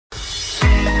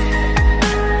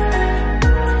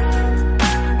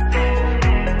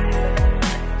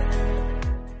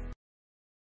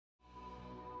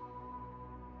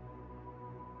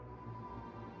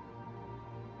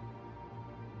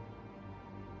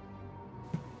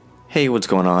Hey, what's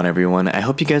going on everyone? I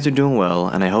hope you guys are doing well,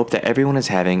 and I hope that everyone is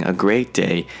having a great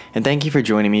day, and thank you for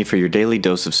joining me for your daily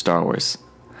dose of Star Wars.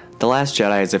 The Last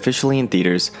Jedi is officially in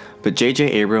theaters, but J.J.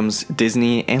 Abrams,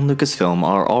 Disney, and Lucasfilm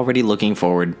are already looking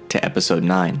forward to Episode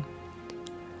 9.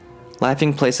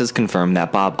 Laughing Places confirmed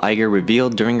that Bob Iger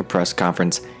revealed during a press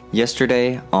conference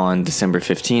yesterday on December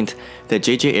 15th that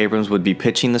J.J. Abrams would be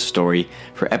pitching the story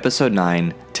for Episode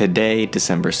 9 today,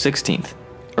 December 16th,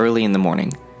 early in the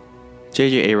morning.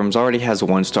 J.J. Abrams already has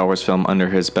one Star Wars film under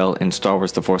his belt in Star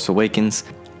Wars The Force Awakens,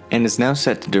 and is now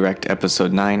set to direct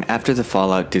Episode 9 after the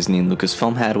fallout Disney and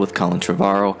Lucasfilm had with Colin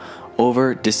Trevorrow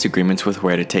over disagreements with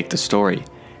where to take the story.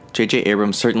 J.J.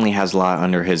 Abrams certainly has a lot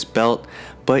under his belt,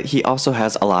 but he also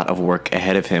has a lot of work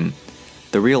ahead of him.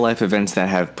 The real-life events that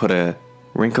have put a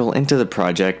wrinkle into the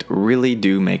project really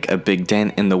do make a big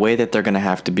dent in the way that they're going to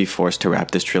have to be forced to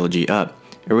wrap this trilogy up.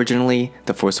 Originally,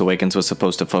 The Force Awakens was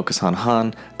supposed to focus on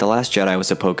Han, The Last Jedi was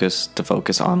supposed to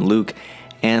focus on Luke,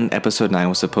 and Episode 9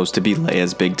 was supposed to be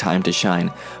Leia's big time to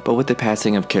shine, but with the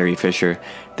passing of Carrie Fisher,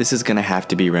 this is going to have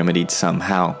to be remedied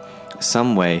somehow,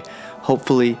 some way.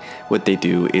 Hopefully, what they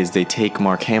do is they take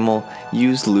Mark Hamill,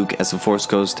 use Luke as a Force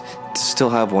Ghost to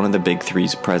still have one of the big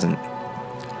threes present.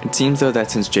 It seems though that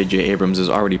since J.J. Abrams is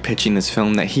already pitching this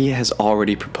film that he has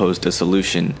already proposed a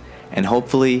solution, and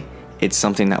hopefully it's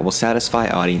something that will satisfy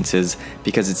audiences,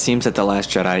 because it seems that The Last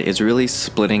Jedi is really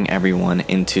splitting everyone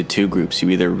into two groups.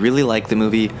 You either really like the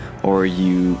movie or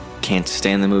you can't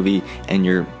stand the movie and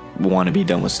you want to be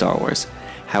done with Star Wars.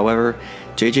 However,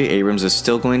 J.J. Abrams is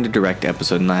still going to direct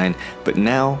Episode 9, but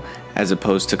now, as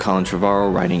opposed to Colin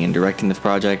Trevorrow writing and directing the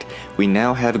project, we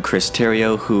now have Chris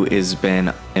Terrio, who has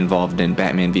been involved in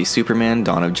Batman v Superman,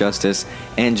 Dawn of Justice,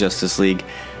 and Justice League,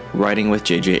 writing with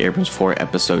J.J. Abrams for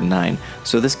Episode 9.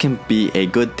 So this can be a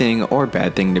good thing or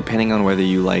bad thing depending on whether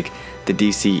you like the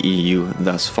DCEU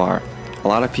thus far. A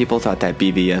lot of people thought that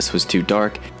BVS was too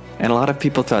dark, and a lot of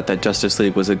people thought that Justice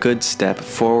League was a good step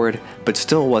forward, but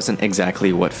still wasn't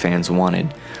exactly what fans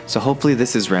wanted. So hopefully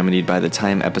this is remedied by the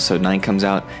time Episode 9 comes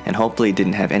out, and hopefully it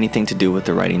didn't have anything to do with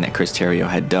the writing that Chris Terrio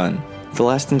had done. The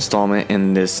last installment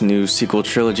in this new sequel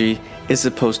trilogy is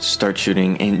supposed to start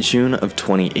shooting in June of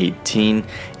 2018,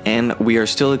 and we are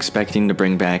still expecting to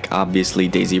bring back obviously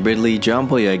Daisy Ridley, John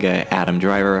Boyega, Adam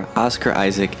Driver, Oscar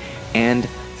Isaac, and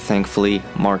thankfully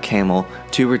Mark Hamill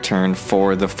to return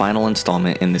for the final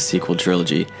installment in the sequel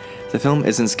trilogy. The film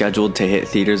isn't scheduled to hit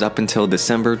theaters up until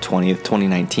December 20th,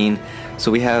 2019,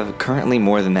 so we have currently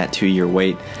more than that 2-year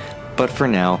wait, but for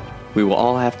now, we will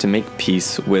all have to make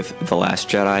peace with The Last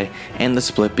Jedi and the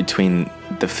split between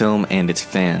the film and its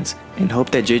fans, and hope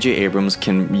that J.J. Abrams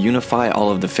can unify all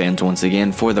of the fans once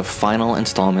again for the final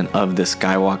installment of the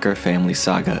Skywalker family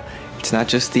saga. It's not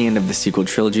just the end of the sequel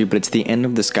trilogy, but it's the end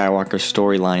of the Skywalker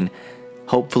storyline,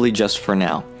 hopefully just for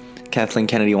now. Kathleen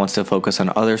Kennedy wants to focus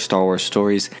on other Star Wars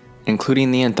stories,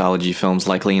 including the anthology films,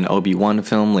 likely an Obi-Wan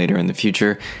film later in the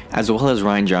future, as well as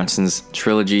Rian Johnson's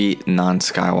trilogy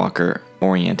non-Skywalker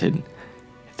oriented.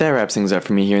 That wraps things up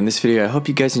for me here in this video. I hope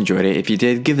you guys enjoyed it. If you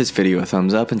did, give this video a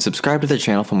thumbs up and subscribe to the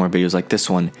channel for more videos like this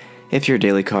one. If you're a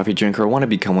daily coffee drinker or want to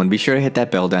become one, be sure to hit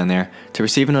that bell down there to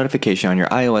receive a notification on your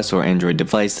iOS or Android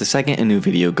device the second a new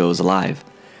video goes live.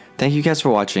 Thank you guys for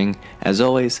watching. As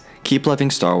always, keep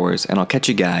loving Star Wars, and I'll catch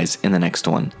you guys in the next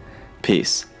one.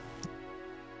 Peace.